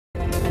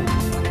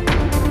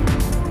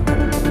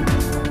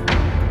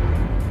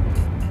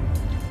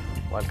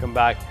Welcome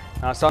back.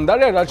 Now,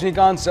 Soundarya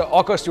Rajnikant's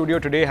Ochre studio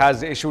today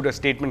has issued a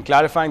statement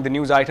clarifying the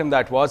news item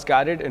that was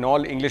carried in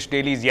all English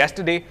dailies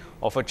yesterday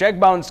of a check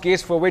bounce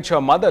case for which her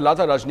mother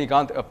Lata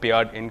Rajnikant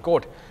appeared in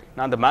court.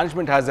 Now, the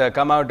management has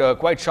come out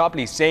quite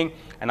sharply saying,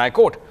 and I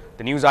quote,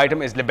 "The news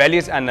item is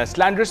libellous and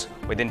slanderous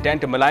with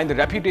intent to malign the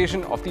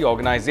reputation of the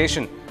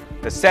organization.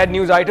 The said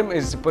news item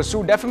is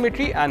pursued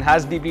defamatory and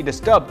has deeply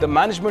disturbed the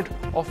management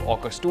of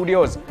Ochre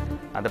Studios.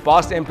 And the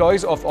past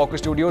employees of Ochre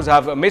Studios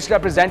have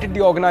misrepresented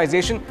the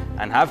organization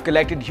and have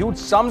collected huge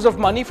sums of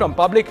money from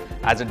public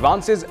as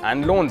advances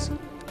and loans.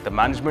 The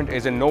management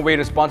is in no way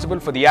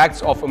responsible for the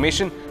acts of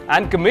omission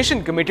and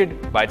commission committed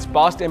by its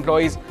past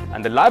employees,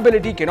 and the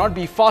liability cannot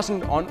be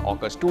fastened on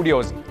Ochre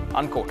Studios."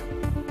 Unquote.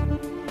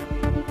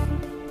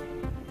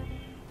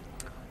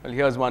 Well,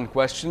 here's one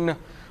question.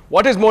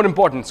 What is more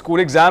important, school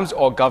exams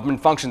or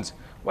government functions?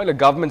 Well, a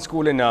government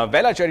school in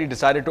Velachery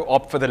decided to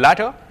opt for the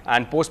latter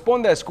and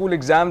postpone their school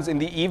exams in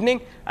the evening,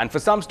 and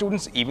for some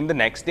students even the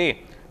next day.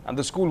 And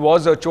the school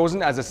was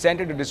chosen as a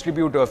center to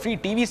distribute free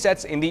TV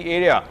sets in the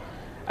area.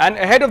 And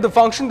ahead of the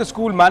function, the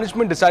school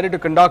management decided to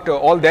conduct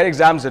all their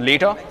exams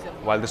later.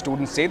 While the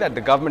students say that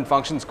the government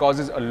functions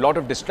causes a lot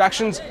of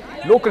distractions,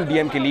 local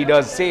DMK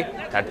leaders say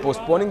that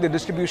postponing the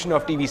distribution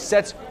of TV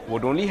sets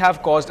would only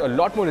have caused a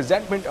lot more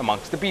resentment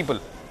amongst the people.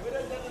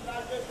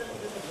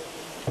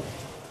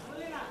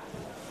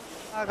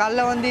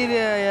 காலைல வந்து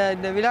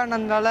இந்த விழா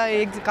நடந்ததால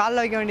காலைல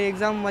வைக்க வேண்டிய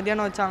exam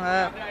மத்தியானம் வச்சாங்க.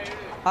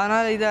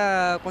 அதனால் இதை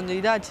கொஞ்சம்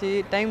இதாச்சு,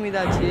 டைம்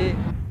இதாச்சு.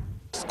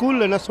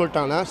 ஸ்கூலில் என்ன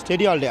சொல்லிட்டாங்கன்னா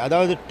ஸ்டடி ஹாலிடே,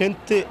 அதாவது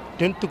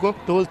 10th-க்கும்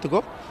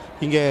 12th-க்கும்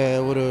இங்கே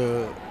ஒரு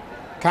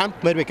கேம்ப்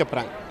மாதிரி வைக்க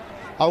போகிறாங்க.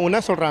 அவங்க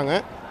என்ன சொல்கிறாங்க,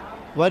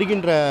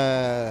 வருகின்ற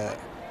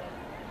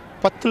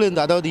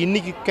 10லேருந்து, அதாவது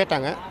இன்றைக்கி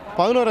கேட்டாங்க,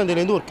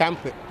 11ஆந்தேதியிலேருந்து ஒரு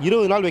கேம்ப்பு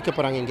 20 நாள் வைக்க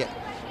போகிறாங்க இங்கே.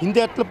 இந்த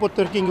இடத்துல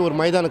பொறுத்த வரைக்கும் இங்கே ஒரு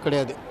மைதானம்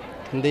கிடையாது.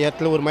 இந்த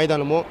இடத்துல ஒரு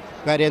மைதானமோ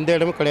வேறு எந்த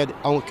இடமும் கிடையாது.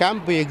 அவங்க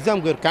கேம்ப்பு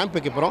எக்ஸாமுக்கு ஒரு கேம்ப்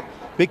வைக்க போகிறோம்.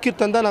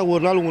 வைக்கிறதா நாங்கள்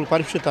ஒரு நாள் உங்களுக்கு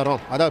பரிசு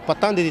தரோம், அதாவது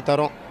 10ஆந்தேதி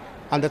தரோம்,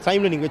 அந்த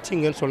டைமில் நீங்கள்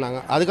வச்சிங்கன்னு சொன்னாங்க.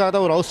 அதுக்காக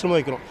தான் ஒரு அவசரமாக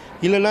வைக்கிறோம்.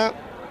 இல்லைன்னா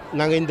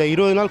நாங்கள் இந்த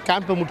 20 நாள்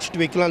கேம்பை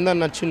முடிச்சுட்டு வைக்கலான்னு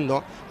தான்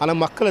நினச்சிருந்தோம். ஆனால்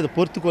மக்கள் அதை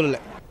பொறுத்துக்கொள்ளல.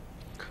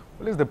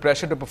 Well, is the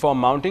pressure to perform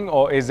mounting,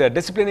 or is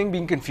disciplining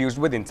being confused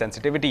with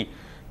insensitivity?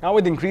 Now,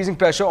 with increasing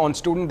pressure on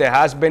students, there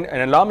has been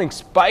an alarming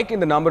spike in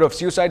the number of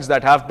suicides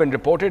that have been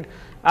reported.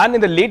 And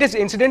in the latest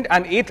incident,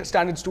 an 8th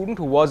standard student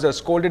who was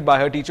scolded by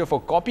her teacher for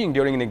copying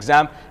during an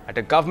exam at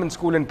a government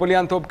school in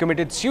Pulyanthop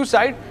committed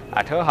suicide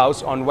at her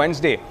house on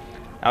Wednesday.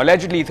 Now,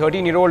 allegedly,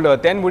 13-year-old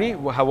Tenmuri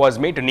was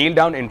made to kneel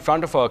down in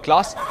front of her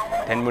class.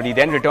 Tenmuri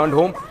then returned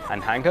home and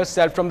hanged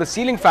herself from the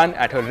ceiling fan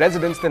at her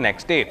residence the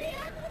next day.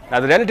 Now,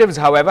 the relatives,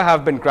 however,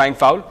 have been crying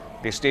foul.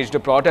 They staged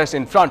a protest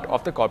in front of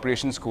the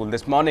corporation school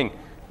this morning.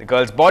 The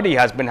girl's body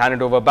has been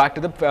handed over back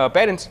to the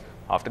parents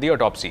after the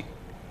autopsy.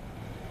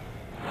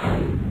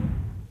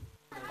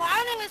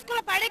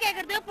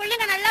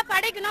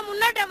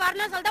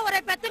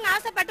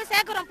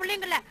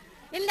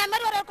 இந்த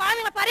மாதிரி ஒரு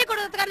குழந்தைகளை பறி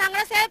கொடுக்கிறதுக்கு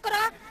நாங்களே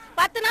சேர்க்கிறோம்.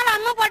 10 நாள்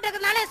அம்மா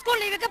போட்டுக்கிறதுனால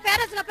ஸ்கூல் லீவுக்கு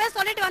பேரண்ட்ஸ்ல போய்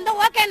சொல்லிட்டு வந்து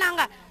ஓகே.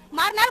 நாங்க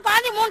மறுநாள்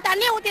குழந்தை 3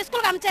 தண்ணியை ஊற்றி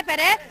ஸ்கூலுக்கு அனுப்பிச்ச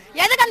பேரு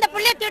எதுக்கு அந்த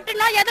பிள்ளைய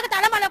திட்டணும், எதுக்கு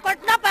தலைமலை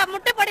கொட்டணும்,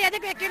 முட்டுப்படி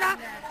எதுக்கு வைக்கணும்?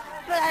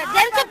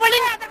 ஜென்ஸ்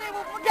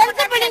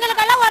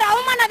பிள்ளைங்களுக்கெல்லாம் ஒரு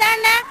அவமானம்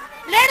தானே,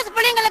 லேடிஸ்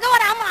பிள்ளைங்களுக்கு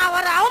ஒரு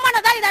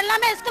அவமானம் தான். இது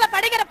எல்லாமே ஸ்கூல்ல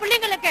படிக்கிற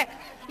பிள்ளைங்களுக்கு.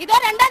 இதோ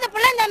 2வது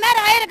பிள்ளை இந்த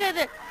மாதிரி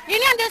ஆயிருக்குது.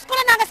 இனி அந்த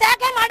ஸ்கூல்ல நாங்க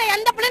சேர்க்க மாட்டோம்.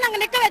 எந்த பிள்ளையும் நாங்க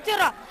நிக்க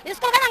வச்சிரோம்.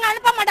 ஸ்கூலுக்கு நாங்க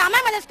அனுப்ப மாட்டோம். அம்மா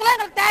அந்த ஸ்கூல்ல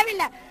எங்களுக்கு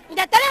தேவையில்லை.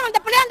 இந்த தலைவர் அந்த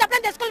பிள்ளை அந்த பிள்ளை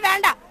இந்த ஸ்கூல்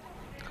வேண்டாம்.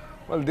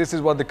 Well, this is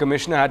what the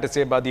commissioner had to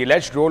say about the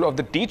alleged role of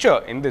the teacher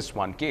in this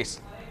one case.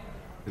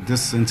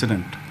 This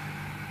incident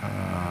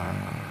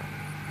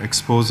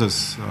exposes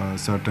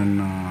certain,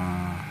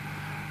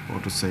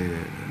 what to say,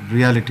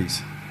 realities.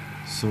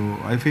 So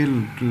I feel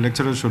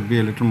lecturers should be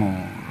a little more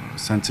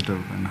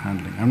sensitive in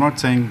handling. I'm not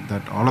saying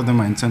that all of them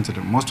are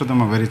insensitive. Most of them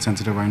are very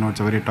sensitive. I know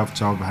it's a very tough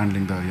job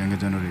handling the younger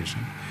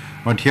generation.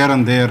 But here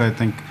and there, I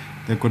think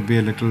there could be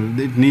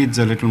it needs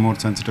a little more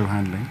sensitive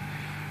handling.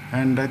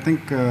 And I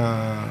think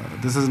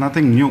this is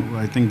nothing new.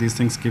 I think these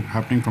things keep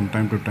happening from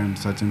time to time,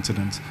 such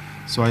incidents.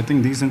 So I think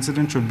these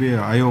incidents should be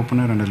an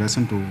eye-opener and a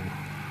lesson to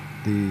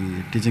the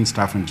teaching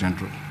staff in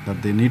general, that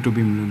they need to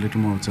be a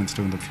little more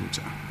sensitive in the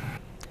future.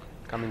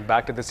 Coming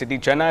back to the city,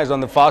 Chennai is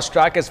on the fast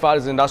track as far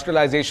as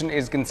industrialization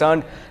is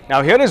concerned. Now,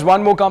 here is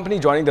one more company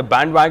joining the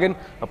bandwagon.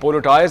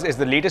 Apollo Tyres is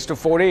the latest to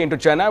foray into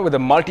Chennai with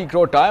a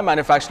multi-crore tyre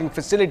manufacturing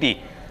facility.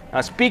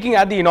 Now, speaking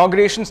at the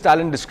inauguration,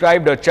 Stalin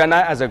described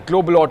Chennai as a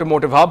global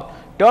automotive hub,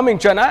 terming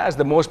Chennai as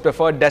the most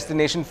preferred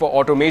destination for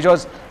auto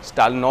majors.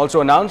 Stalin also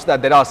announced that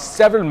there are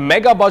several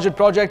mega-budget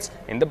projects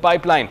in the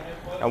pipeline.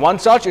 Now, one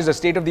such is a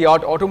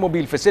state-of-the-art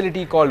automobile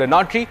facility called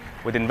Natri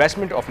with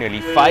investment of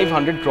nearly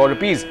 500 crore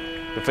rupees.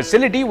 The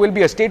facility will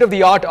be a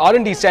state-of-the-art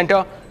R&D center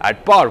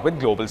at par with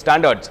global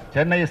standards.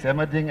 Chennai is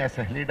emerging as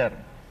a leader,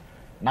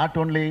 not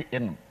only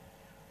in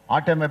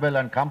automobile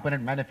and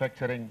component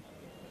manufacturing.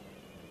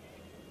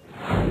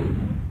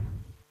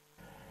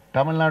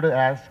 Tamil Nadu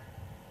has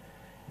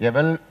a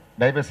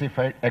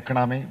well-diversified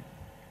economy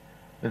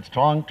with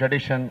strong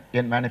tradition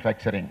in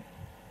manufacturing.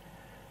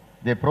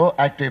 The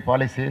proactive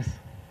policies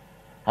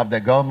of the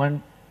government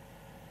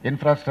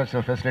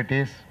infrastructure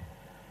facilities,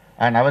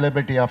 and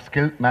availability of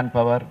skilled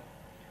manpower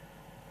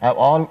have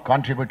all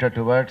contributed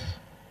towards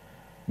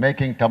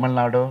making Tamil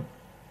Nadu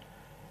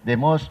the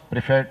most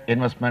preferred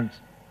investment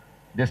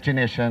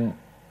destination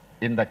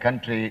in the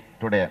country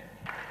today.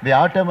 The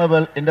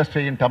automobile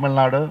industry in Tamil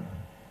Nadu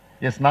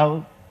is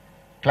now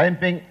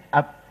climbing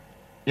up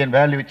in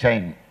value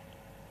chain.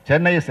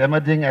 Chennai is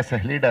emerging as a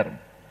leader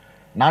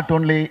not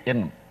only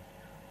in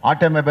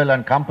automobile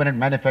and component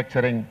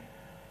manufacturing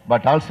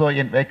but also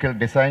in vehicle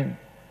design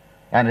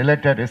and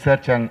related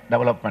research and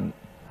development.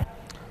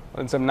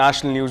 In some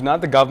national news now,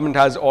 the government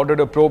has ordered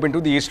a probe into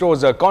the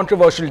ISRO's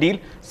controversial deal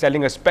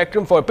selling a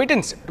spectrum for a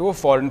pittance to a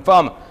foreign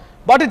firm.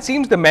 But it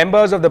seems the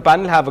members of the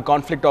panel have a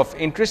conflict of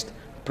interest.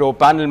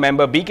 Pro-panel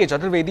member B.K.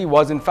 Chaturvedi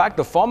was in fact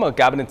the former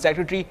cabinet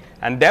secretary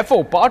and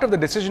therefore part of the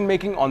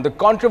decision-making on the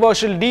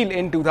controversial deal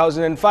in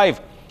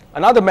 2005.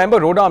 Another member,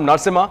 Rodam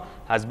Narasimha,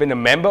 has been a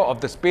member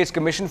of the Space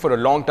Commission for a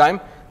long time.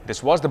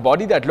 This was the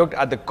body that looked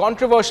at the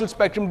controversial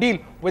spectrum deal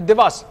with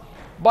Devas.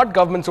 But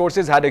government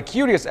sources had a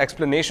curious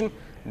explanation.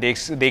 They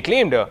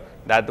claimed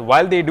that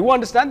while they do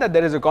understand that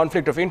there is a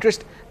conflict of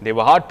interest, they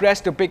were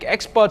hard-pressed to pick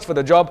experts for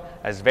the job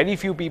as very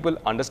few people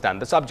understand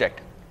the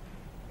subject.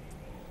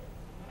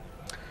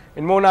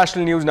 In more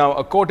national news now,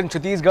 a court in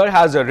Chhattisgarh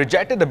has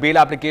rejected the bail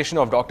application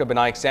of Dr.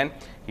 Binayak Sen.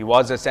 He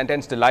was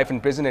sentenced to life in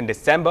prison in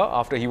December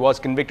after he was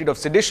convicted of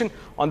sedition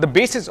on the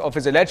basis of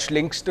his alleged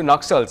links to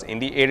Naxals in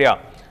the area.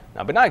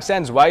 Now, Binayak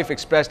Sen's wife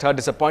expressed her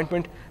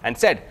disappointment and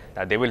said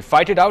that they will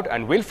fight it out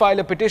and will file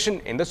a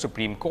petition in the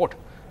Supreme Court.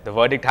 The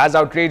verdict has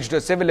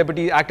outraged civil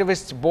liberty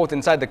activists both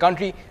inside the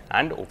country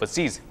and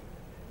overseas.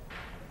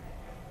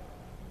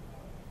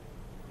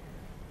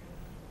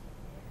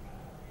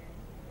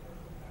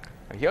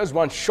 Here's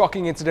one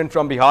shocking incident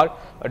from Bihar.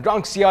 A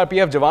drunk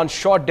CRPF Jawan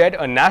shot dead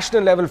a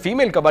national-level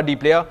female kabaddi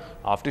player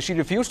after she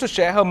refused to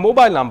share her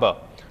mobile number.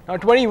 Now,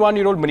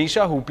 21-year-old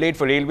Manisha, who played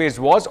for Railways,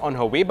 was on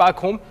her way back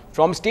home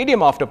from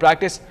stadium after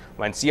practice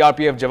when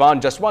CRPF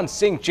Jawan Jaswant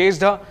Singh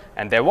chased her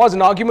and there was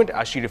an argument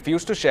as she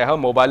refused to share her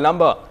mobile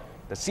number.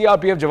 The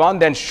CRPF Jawan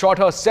then shot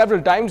her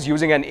several times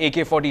using an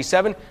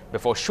AK-47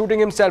 before shooting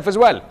himself as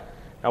well.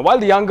 Now, while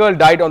the young girl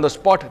died on the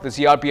spot, the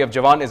CRPF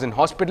Jawan is in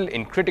hospital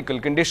in critical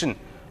condition.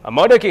 A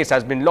murder case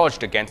has been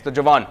lodged against the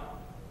Jawan.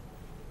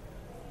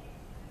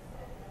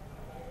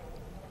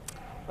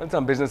 In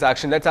some business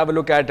action, let's have a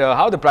look at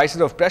how the prices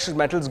of precious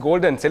metals,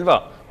 gold and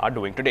silver are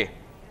doing today.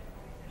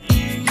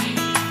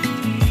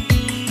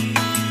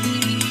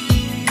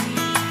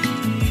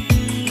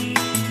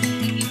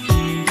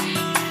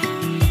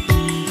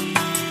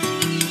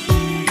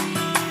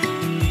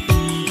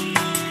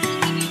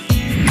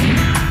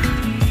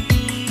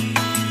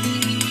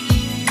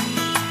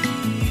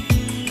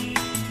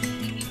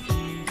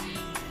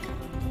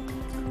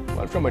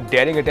 From a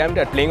daring attempt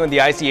at playing on the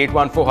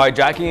IC-814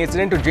 hijacking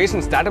incident to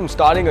Jason Statham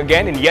starring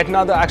again in yet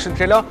another action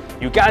thriller,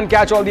 you can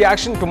catch all the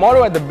action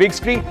tomorrow at the big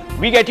screen.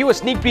 We get you a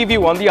sneak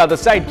preview on the other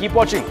side. Keep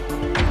watching.